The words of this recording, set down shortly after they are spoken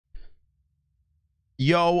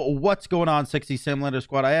Yo, what's going on, 60 Simulator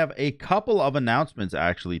Squad? I have a couple of announcements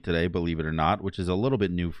actually today, believe it or not, which is a little bit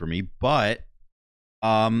new for me, but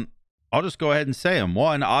I'll just go ahead and say them.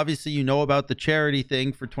 One, obviously you know about the charity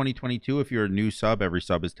thing for 2022. If you're a new sub, every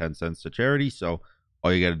sub is 10 cents to charity, so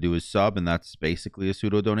all you got to do is sub, and that's basically a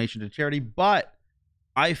pseudo donation to charity. But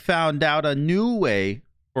I found out a new way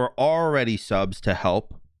for already subs to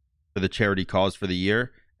help for the charity cause for the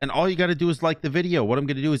year. And all you got to do is like the video. What I'm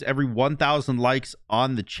going to do is every 1,000 likes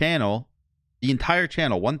on the channel, the entire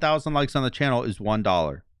channel, 1,000 likes on the channel is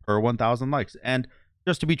 $1 per 1,000 likes. And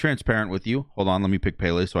just to be transparent with you, hold on, let me pick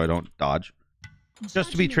Pele so I don't dodge. Just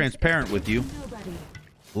to be transparent with you,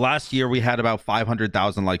 last year we had about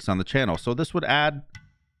 500,000 likes on the channel. So this would add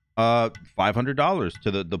 $500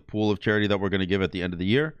 to the pool of charity that we're going to give at the end of the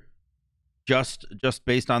year. Just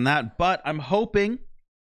based on that. But I'm hoping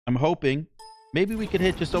maybe we could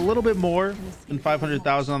hit just a little bit more than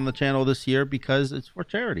 500,000 on the channel this year because it's for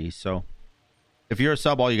charity. So if you're a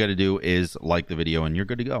sub, all you got to do is like the video and you're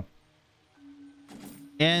good to go.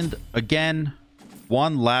 And again,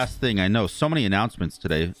 one last thing. I know so many announcements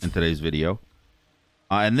today in today's video.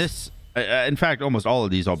 And this, in fact, almost all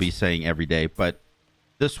of these I'll be saying every day. But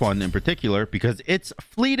this one in particular, because it's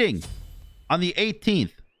fleeting on the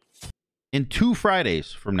 18th. In 2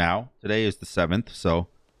 Fridays from now. Today is the 7th, so...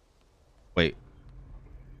 Wait.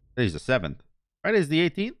 Today's the 7th. Friday's the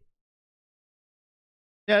 18th?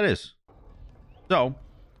 Yeah, it is. So,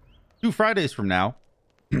 2 Fridays from now,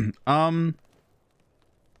 we're going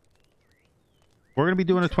to be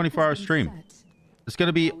doing a 24-hour stream. It's going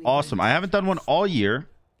to be awesome. I haven't done one all year,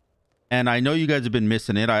 and I know you guys have been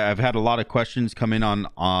missing it. I've had a lot of questions come in on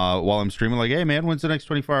while I'm streaming, like, hey, man, when's the next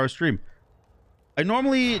 24-hour stream? I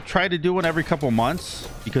normally try to do one every couple months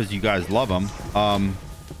because you guys love them.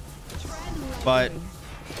 But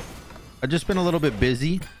I've just been a little bit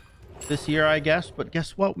busy this year, I guess. But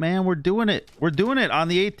guess what, man? We're doing it. We're doing it on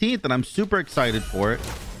the 18th, and I'm super excited for it.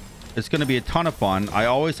 It's going to be a ton of fun. I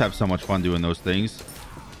always have so much fun doing those things.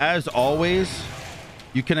 As always,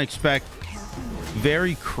 you can expect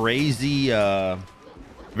very crazy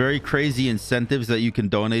incentives that you can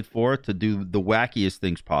donate for to do the wackiest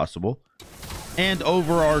things possible. And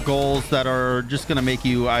over our goals that are just going to make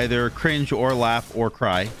you either cringe or laugh or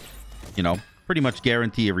cry. You know, pretty much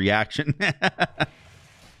guarantee a reaction.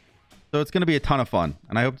 So it's going to be a ton of fun.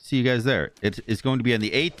 And I hope to see you guys there. It's going to be on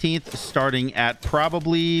the 18th, starting at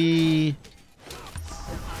probably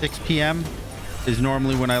 6 p.m. is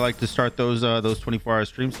normally when I like to start those 24-hour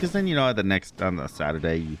streams. Because then, you know, on the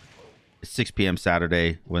Saturday, it's 6 p.m.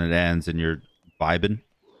 Saturday when it ends and you're vibing.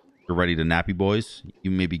 You're ready to nappy boys.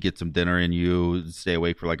 You maybe get some dinner and you stay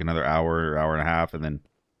awake for like another hour or hour and a half, and then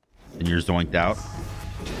you're zoinked out.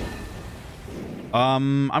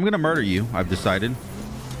 I'm gonna murder you. I've decided.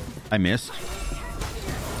 I missed.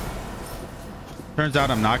 Turns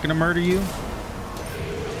out I'm not gonna murder you.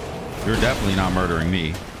 You're definitely not murdering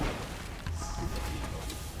me.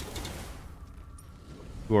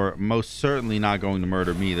 You are most certainly not going to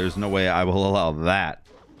murder me. There's no way I will allow that.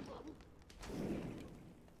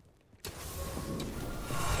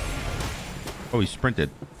 Oh, he sprinted.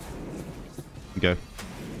 Okay.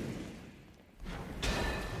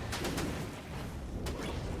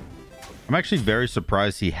 I'm actually very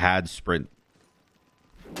surprised he had sprint.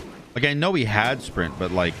 Like, I know he had sprint,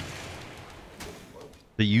 but like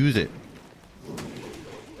to use it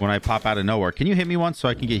when I pop out of nowhere. Can you hit me once so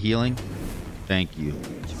I can get healing? Thank you.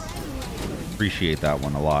 Appreciate that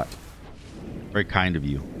one a lot. Very kind of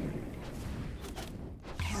you.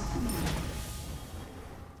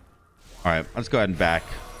 All right, let's go ahead and back.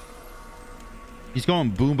 He's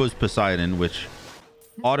going Boomba's Poseidon, which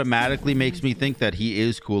automatically makes me think that he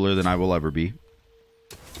is cooler than I will ever be.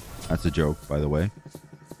 That's a joke, by the way.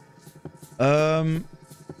 I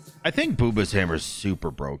think Boomba's hammer is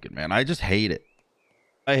super broken, man. I just hate it.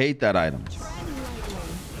 I hate that item.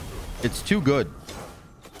 It's too good.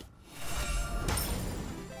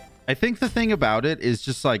 I think the thing about it is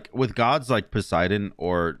just like with gods like Poseidon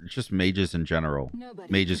or just mages in general,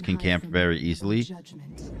 mages can camp very easily.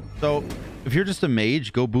 So if you're just a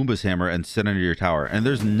mage, go Boomba's hammer and sit under your tower. And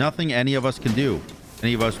there's nothing any of us can do.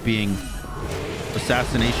 Any of us being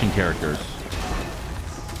assassination characters.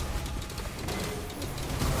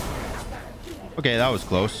 Okay, that was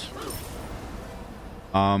close.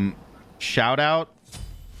 Shout out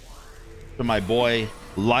to my boy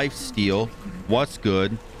Lifesteal. What's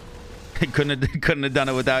good? couldn't have done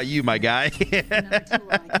it without you, my guy.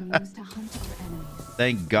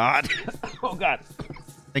 Thank God. Oh God.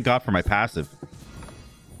 Thank God for my passive.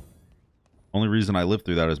 Only reason I lived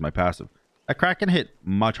through that is my passive. That Kraken hit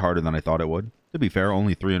much harder than I thought it would. To be fair,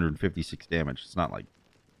 only 356 damage. It's not like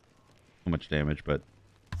too much damage, but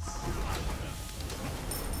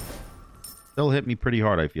still hit me pretty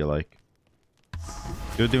hard, I feel like.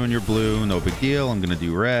 You're doing your blue, no big deal. I'm going to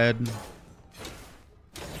do red.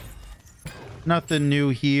 Nothing new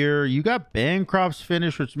here. You got Bancroft's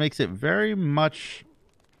finish, which makes it very much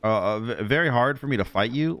very hard for me to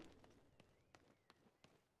fight you.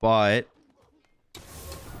 But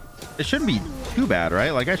it shouldn't be too bad,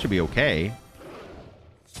 right? Like, I should be okay.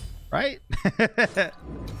 Right?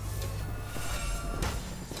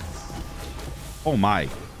 Oh my.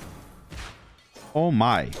 Oh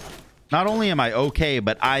my. Not only am I okay,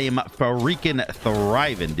 but I am freaking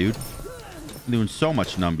thriving, dude. I'm doing so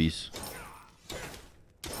much numbies.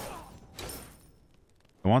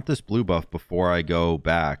 I want this blue buff before I go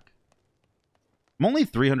back. I'm only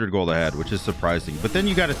 300 gold ahead, which is surprising. But then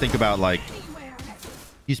you got to think about, like,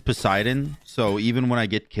 he's Poseidon. So even when I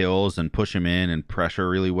get kills and push him in and pressure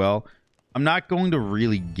really well, I'm not going to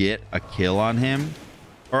really get a kill on him.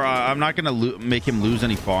 Or I'm not going to make him lose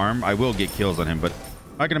any farm. I will get kills on him, but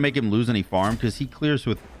I'm not going to make him lose any farm because he clears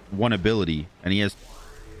with one ability. And he has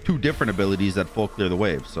 2 different abilities that full clear the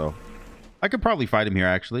wave. So I could probably fight him here,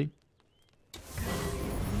 actually.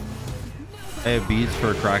 I have beads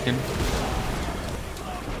for a Kraken.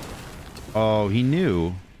 Oh, he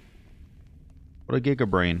knew. What a giga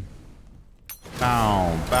brain.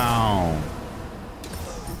 Bow, bow.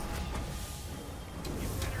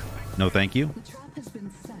 No, thank you.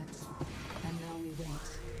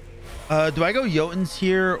 Do I go Jotuns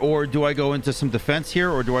here, or do I go into some defense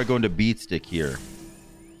here, or do I go into Beatstick here?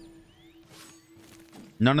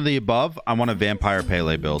 None of the above. I want a Vampire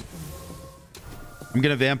Pele build. I'm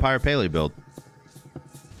going to Vampire Pele build.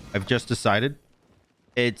 I've just decided.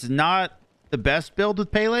 It's not the best build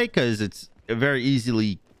with Pele because it's very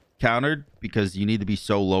easily countered because you need to be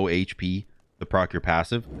so low HP to proc your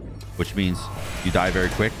passive, which means you die very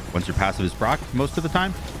quick once your passive is proc most of the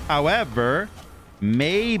time. However,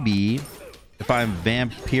 maybe if I'm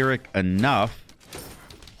vampiric enough,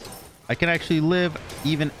 I can actually live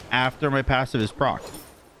even after my passive is proc.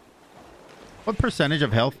 What percentage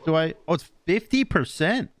of health do I? Oh, it's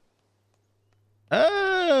 50%.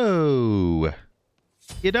 Oh,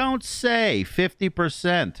 you don't say.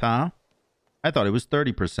 50%, huh? I thought it was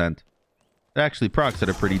 30%. It actually procs at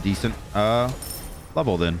a pretty decent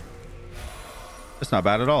level then. That's not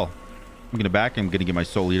bad at all. I'm gonna back. I'm gonna get my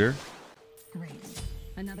Soul Eater. Great.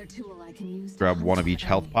 Another tool I can use. Grab one of each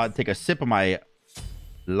health pod. Take a sip of my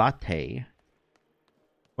latte.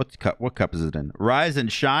 What cup is it in? Rise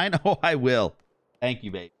and shine. Oh, I will. Thank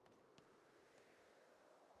you, babe.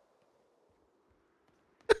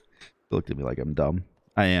 Looked at me like I'm dumb.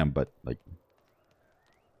 I am, but like,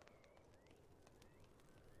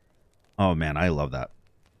 oh man, I love that.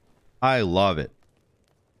 I love it.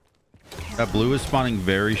 That blue is spawning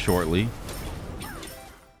very shortly.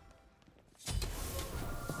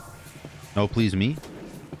 No, please me.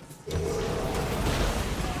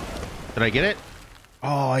 Did I get it?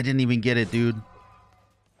 Oh, I didn't even get it, dude.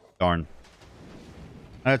 Darn.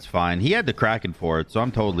 That's fine. He had the Kraken for it, so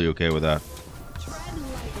I'm totally okay with that.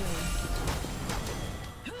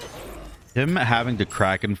 Him having to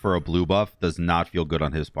Kraken for a blue buff does not feel good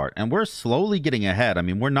on his part. And we're slowly getting ahead. I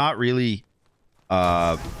mean, we're not really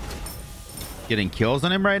getting kills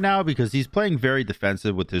on him right now because he's playing very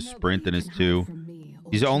defensive with his sprint and his 2.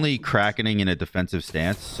 He's only Krakening in a defensive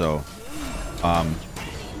stance. So,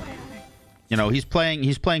 you know, he's playing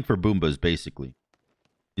for Boombas, basically.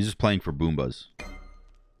 He's just playing for Boombas.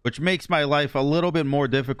 Which makes my life a little bit more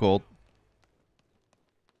difficult.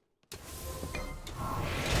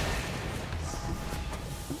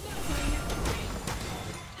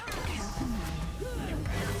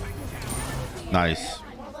 Nice.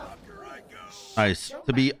 Nice.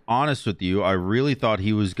 To be honest with you, I really thought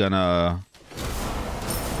he was gonna...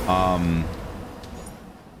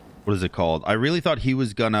 what is it called? I really thought he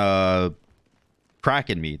was gonna...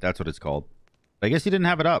 Kraken me. That's what it's called. I guess he didn't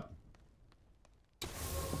have it up.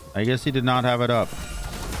 I guess he did not have it up.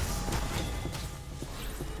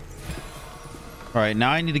 Alright,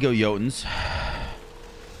 now I need to go Jotuns.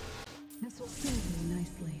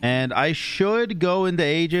 And I should go into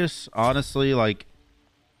Aegis. Honestly, like...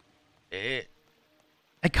 It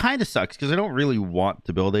kind of sucks because I don't really want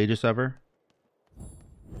to build Aegis ever.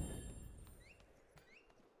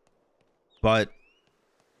 But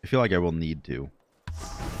I feel like I will need to. I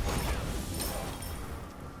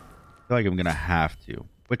feel like I'm going to have to.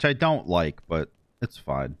 Which I don't like, but it's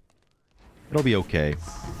fine. It'll be okay.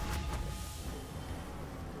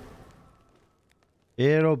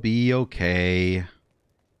 It'll be okay.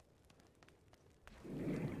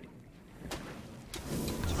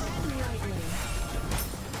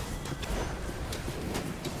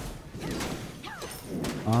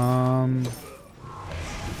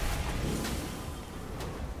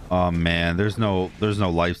 Oh man, there's no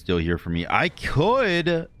life steal here for me. I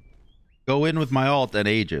could go in with my ult and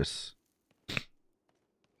Aegis.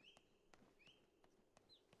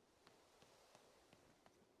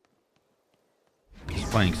 He's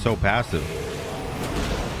playing so passive.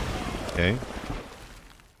 Okay.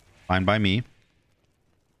 Fine by me.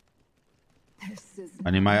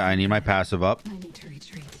 I need my passive up. I need to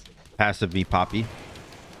retreat. Passive me poppy.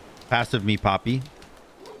 Passive me poppy.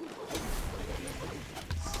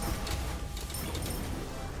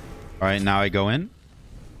 All right, now I go in.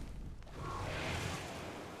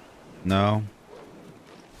 No.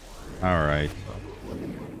 All right.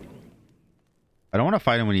 I don't want to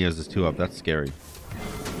fight him when he has this 2 up. That's scary.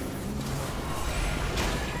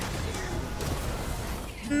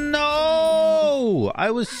 No! I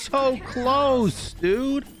was so close,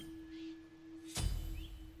 dude.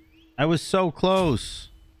 I was so close.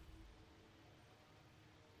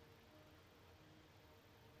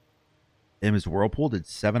 Damn, his whirlpool did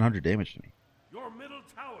 700 damage to me. Your middle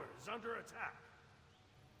tower is under attack.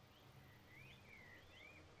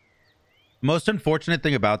 Most unfortunate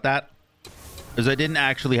thing about that is I didn't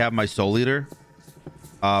actually have my Soul Eater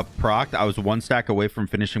procced. I was 1 stack away from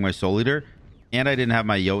finishing my Soul Eater, and I didn't have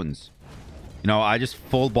my Jotuns. You know, I just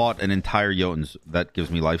full bought an entire Jotuns that gives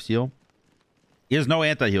me life steal. He has no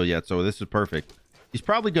anti-heal yet, so this is perfect. He's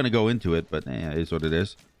probably going to go into it, but it is what it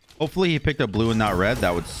is. Hopefully he picked up blue and not red.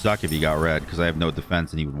 That would suck if he got red, because I have no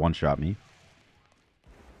defense and he would one-shot me.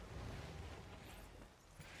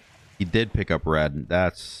 He did pick up red.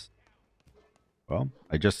 That's... Well,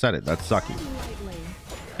 I just said it. That's sucky.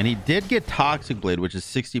 And he did get Toxic Blade, which is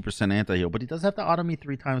 60% anti-heal, but he does have to auto me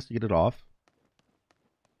 3 times to get it off.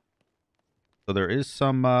 So there is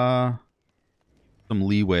some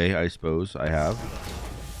leeway, I suppose, I have.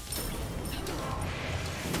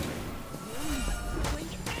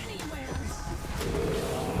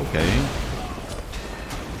 Okay.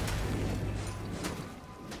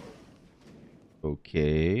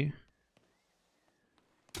 Okay.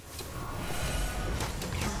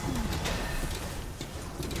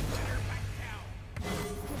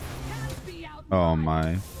 Oh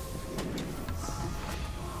my.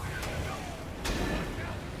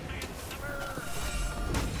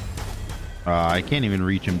 I can't even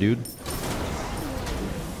reach him, dude.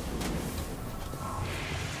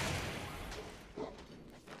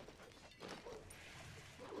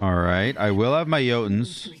 All right, I will have my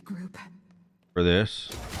Jotuns for this.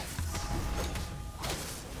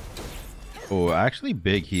 Oh, actually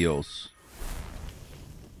big heals.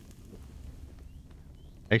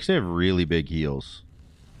 I actually have really big heals.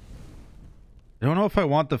 I don't know if I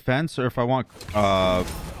want defense or if I want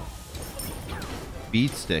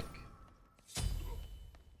beat stick.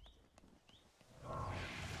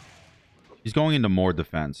 He's going into more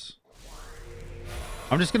defense.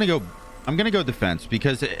 I'm gonna go defense,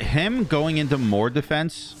 because him going into more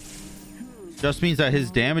defense just means that his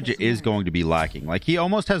damage is going to be lacking. Like, he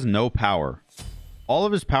almost has no power. All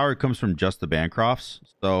of his power comes from just the Bancrofts,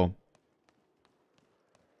 so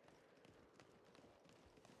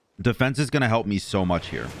defense is going to help me so much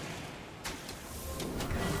here.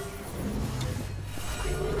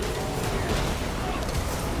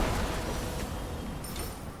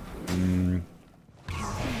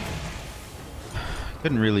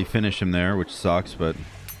 Couldn't really finish him there, which sucks, but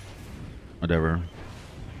whatever.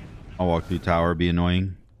 I'll walk through tower, be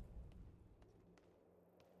annoying.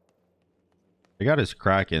 They got his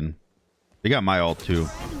Kraken. They got my ult too.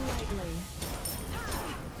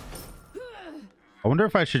 I wonder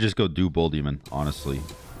if I should just go do Bull Demon, honestly.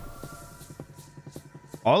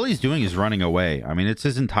 All he's doing is running away. I mean, it's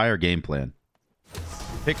his entire game plan.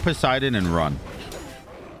 Pick Poseidon and run.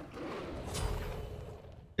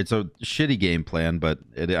 It's a shitty game plan, but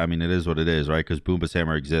I mean, it is what it is, right? Because Boomba's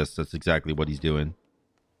Hammer exists. That's exactly what he's doing.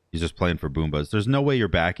 He's just playing for Boombas. There's no way you're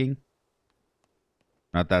backing.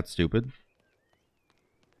 Not that stupid.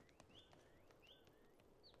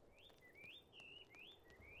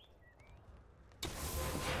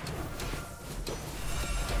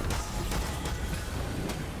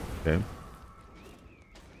 Okay.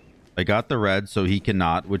 I got the red, so he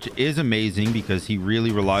cannot, which is amazing because he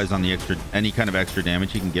really relies on the any kind of extra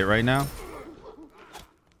damage he can get right now.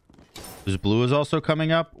 His blue is also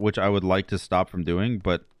coming up, which I would like to stop from doing,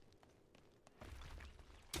 but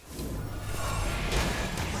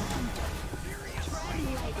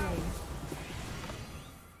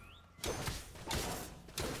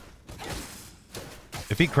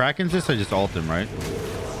if he Krakens this, I just ult him, right?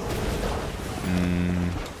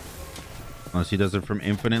 Unless he does it from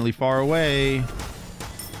infinitely far away.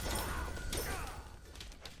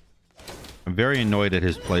 I'm very annoyed at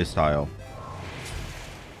his play style.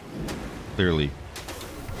 Clearly.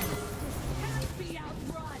 Cannot be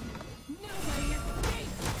outrun. Nobody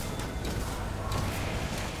escapes.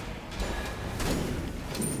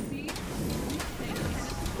 See?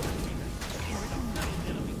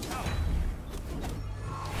 Nothing can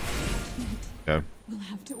Okay. We'll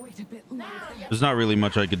have to wait a bit longer. There's not really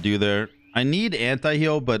much I could do there. I need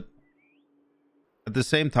anti-heal, but at the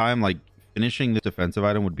same time, like, finishing this defensive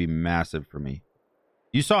item would be massive for me.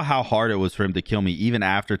 You saw how hard it was for him to kill me even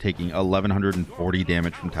after taking 1140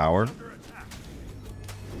 damage from tower.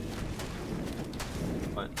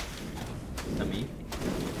 What? Is that me?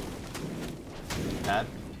 Dad?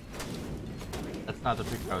 That's not the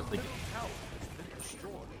picture I was thinking.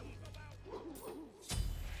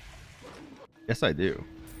 Yes, I do.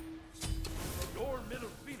 Your middle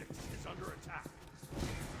phoenix is under attack.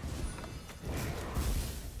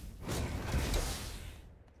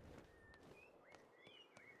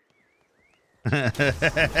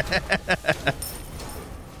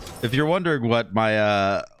 If you're wondering what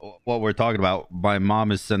my what we're talking about, my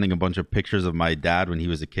mom is sending a bunch of pictures of my dad when he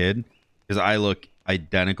was a kid, because I look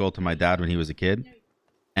identical to my dad when he was a kid.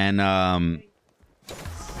 And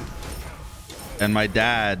my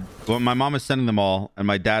dad, well, my mom is sending them all, and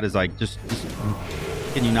my dad is like, just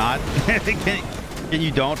can you not? can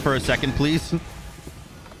you don't for a second, please? All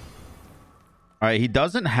right, he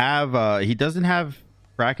doesn't have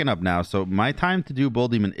Kraken up now, so my time to do Bull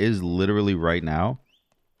Demon is literally right now.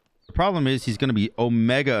 The problem is he's going to be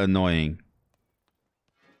omega annoying.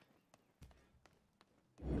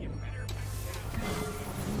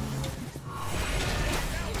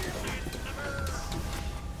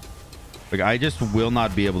 Like, I just will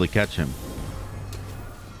not be able to catch him.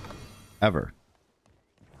 Ever.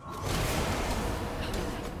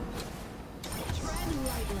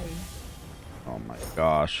 Oh my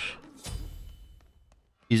gosh.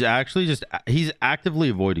 He's actually just... He's actively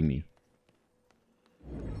avoiding me.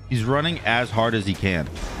 He's running as hard as he can.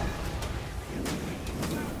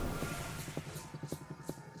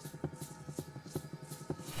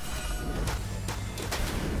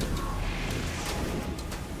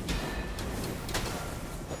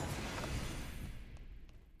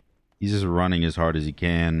 He's just running as hard as he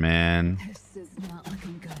can, man. This is not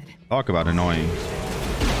looking good. Talk about annoying.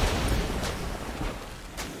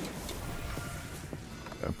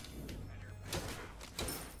 Okay.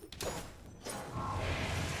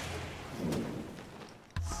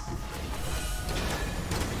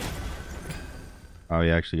 Oh, he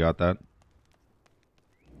actually got that.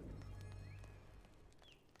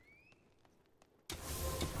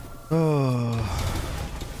 Oh.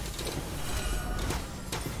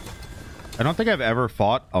 I don't think I've ever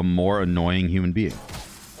fought a more annoying human being.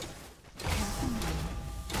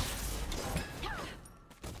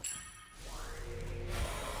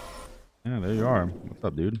 Yeah, there you are. What's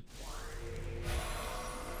up, dude?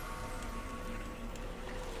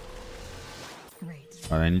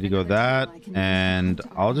 All right, I need to go that, and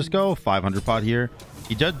I'll just go 500 pot here.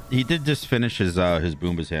 He did just finish his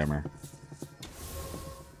Boomba's hammer.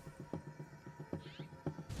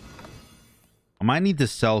 I might need to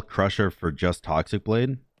sell Crusher for just Toxic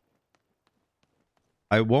Blade.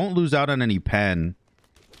 I won't lose out on any pen.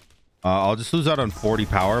 I'll just lose out on 40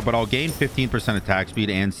 power, but I'll gain 15% attack speed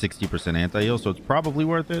and 60% anti-heal, so it's probably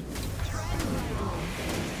worth it.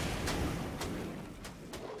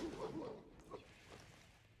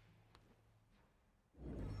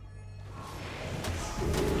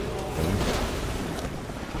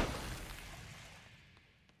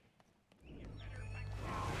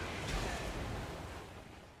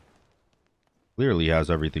 Clearly has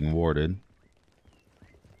everything warded.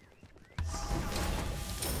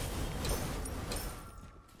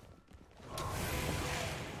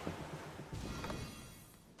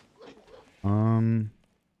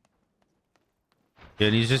 Yeah,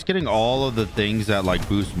 and he's just getting all of the things that like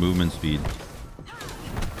boost movement speed.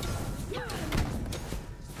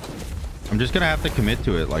 I'm just gonna have to commit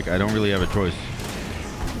to it. Like, I don't really have a choice.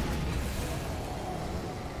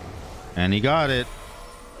 And he got it.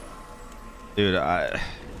 Dude,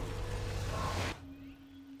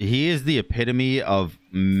 he is the epitome of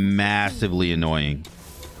massively annoying.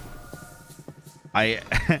 I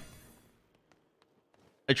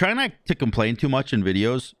try not to complain too much in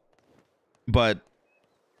videos, but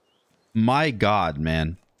my God,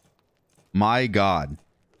 man. My God.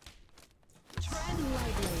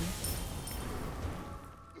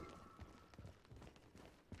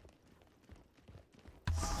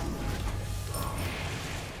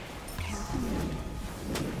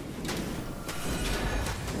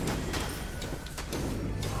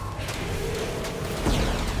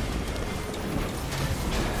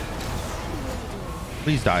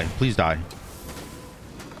 Please die. Please die.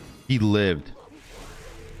 He lived.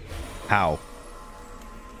 How?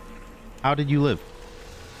 How did you live?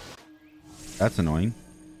 That's annoying.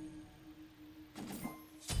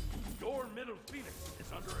 Your middle phoenix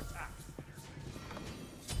is under attack.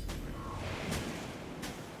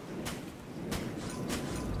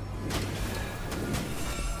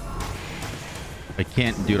 I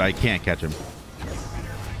can't, dude. I can't catch him.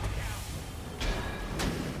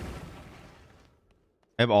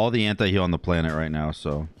 I have all the anti-heal on the planet right now,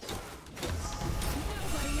 so.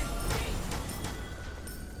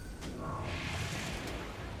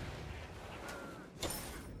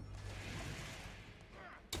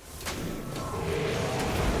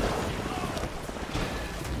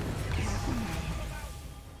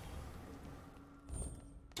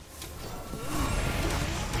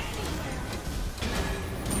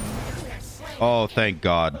 Oh, thank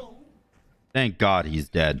God. Thank God he's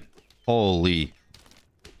dead. Holy.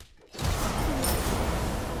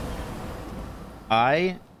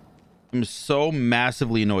 I am so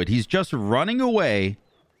massively annoyed. He's just running away.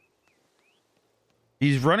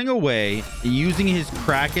 He's running away, using his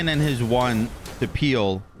Kraken and his one to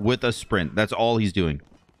peel with a sprint. That's all he's doing.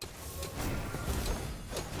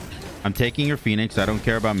 I'm taking your Phoenix. I don't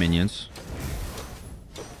care about minions.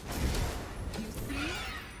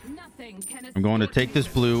 I'm going to take this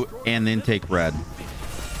blue and then take red.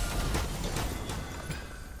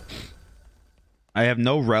 I have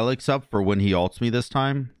no relics up for when he ults me this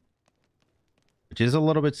time, which is a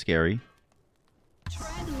little bit scary.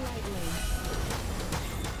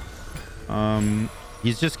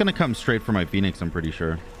 He's just gonna come straight for my Phoenix, I'm pretty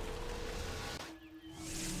sure.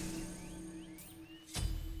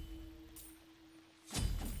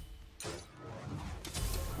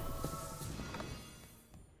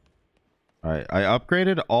 Alright, I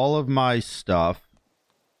upgraded all of my stuff.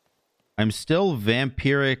 I'm still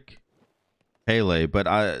vampiric Pele, but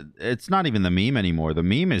it's not even the meme anymore. The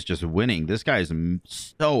meme is just winning. This guy is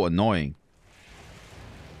so annoying.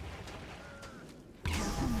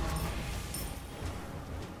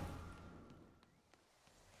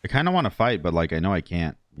 I kind of want to fight, but like I know I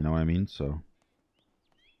can't. You know what I mean? So.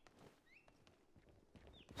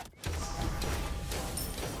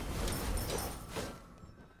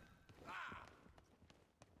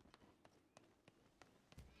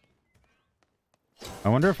 I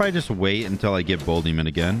wonder if I just wait until I get Bull Demon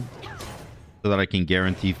again so that I can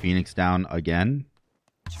guarantee Phoenix down again.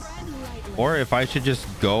 Or if I should just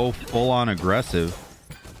go full on aggressive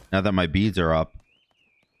now that my beads are up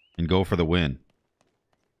and go for the win.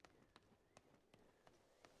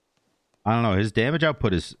 I don't know. His damage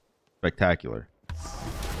output is spectacular.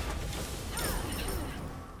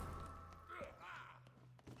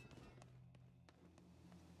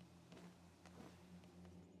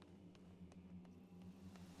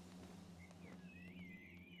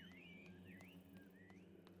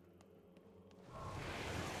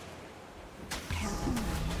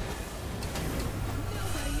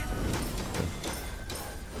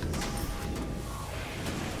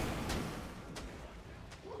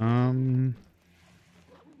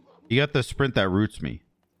 He got the sprint that roots me.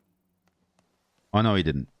 Oh, no, he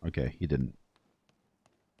didn't. Okay, he didn't.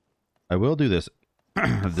 I will do this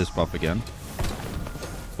this buff again.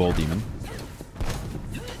 Bull Demon.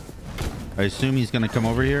 I assume he's going to come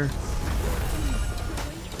over here.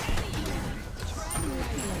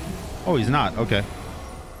 Oh, he's not. Okay.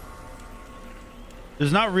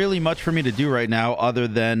 There's not really much for me to do right now other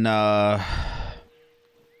than...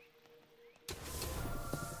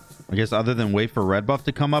 I guess other than wait for red buff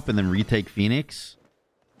to come up and then retake Phoenix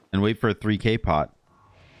and wait for a 3k pot.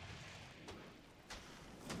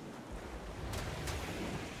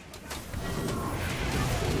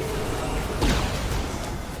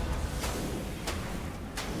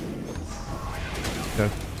 Okay.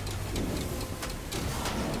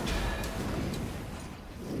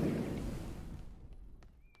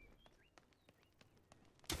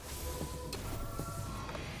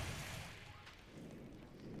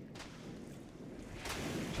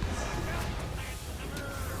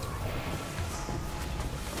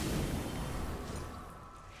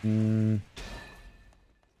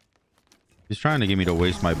 He's trying to get me to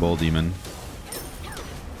waste my Bull Demon.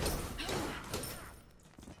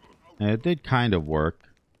 And it did kind of work.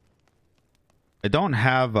 I don't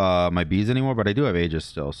have my bees anymore, but I do have Aegis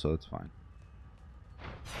still, so it's fine.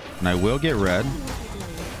 And I will get red.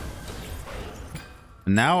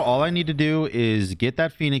 And now all I need to do is get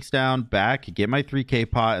that Phoenix down, back, get my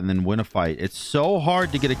 3k pot, and then win a fight. It's so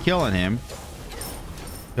hard to get a kill on him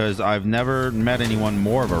because I've never met anyone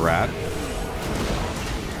more of a rat.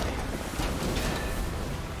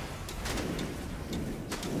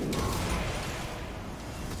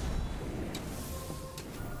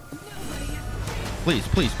 Please,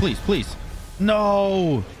 please, please, please.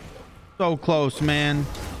 No. So close, man.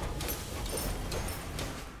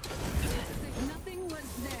 Nothing was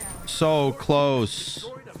there. So close.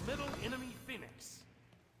 Destroyed a middle enemy Phoenix.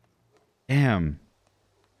 Damn.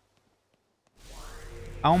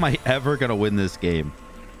 How am I ever gonna win this game?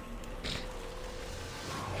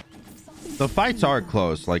 The fights are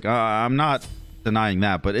close. Like, I'm not denying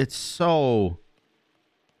that, but it's so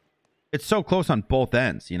close on both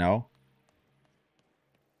ends, you know?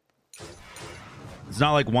 It's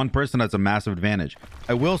not like one person has a massive advantage.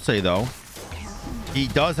 I will say, though, he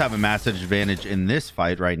does have a massive advantage in this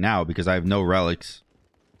fight right now because I have no relics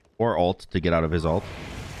or ult to get out of his ult.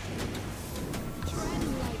 Tread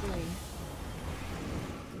lightly.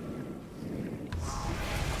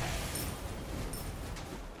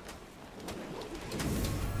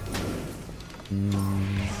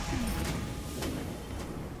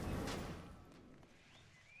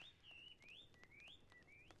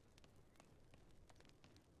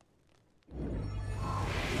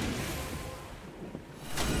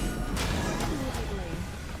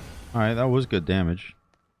 All right, that was good damage.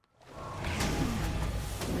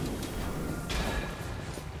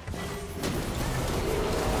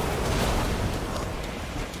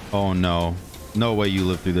 Oh no. No way you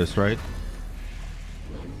live through this, right?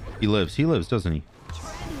 He lives, doesn't he?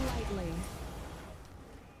 Tread lightly.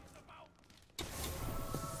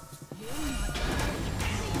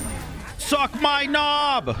 Suck my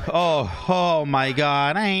knob! Oh my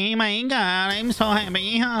god. Oh my god, I'm so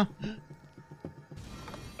happy. Huh?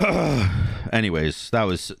 Anyways, that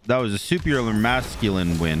was a super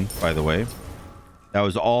masculine win, by the way. That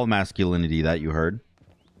was all masculinity that you heard.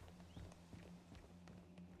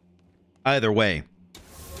 Either way,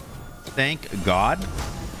 thank God.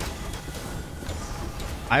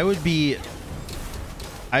 I'd be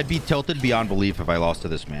tilted beyond belief if I lost to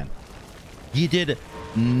this man. He did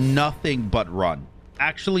nothing but run.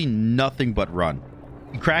 Actually, nothing but run.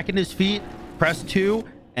 He cracking his feet, pressed 2,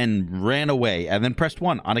 and ran away, and then pressed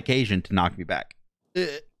 1 on occasion to knock me back.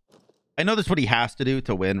 I know that's what he has to do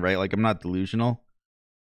to win, right? Like, I'm not delusional.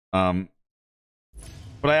 But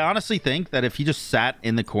I honestly think that if he just sat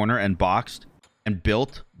in the corner and boxed and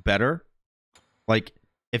built better, like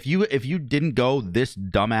if you didn't go this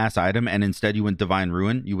dumbass item and instead you went Divine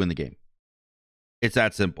Ruin, you win the game. It's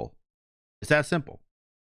that simple. It's that simple.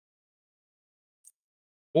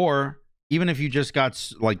 Or even if you just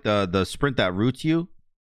got like the sprint that roots you,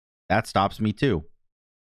 that stops me too.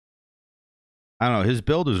 I don't know. His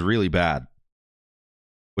build was really bad,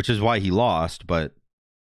 which is why he lost, but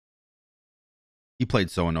he played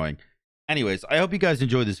so annoying. Anyways, I hope you guys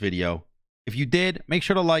enjoyed this video. If you did, make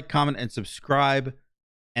sure to like, comment, and subscribe.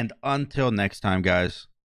 And until next time, guys,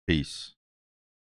 peace.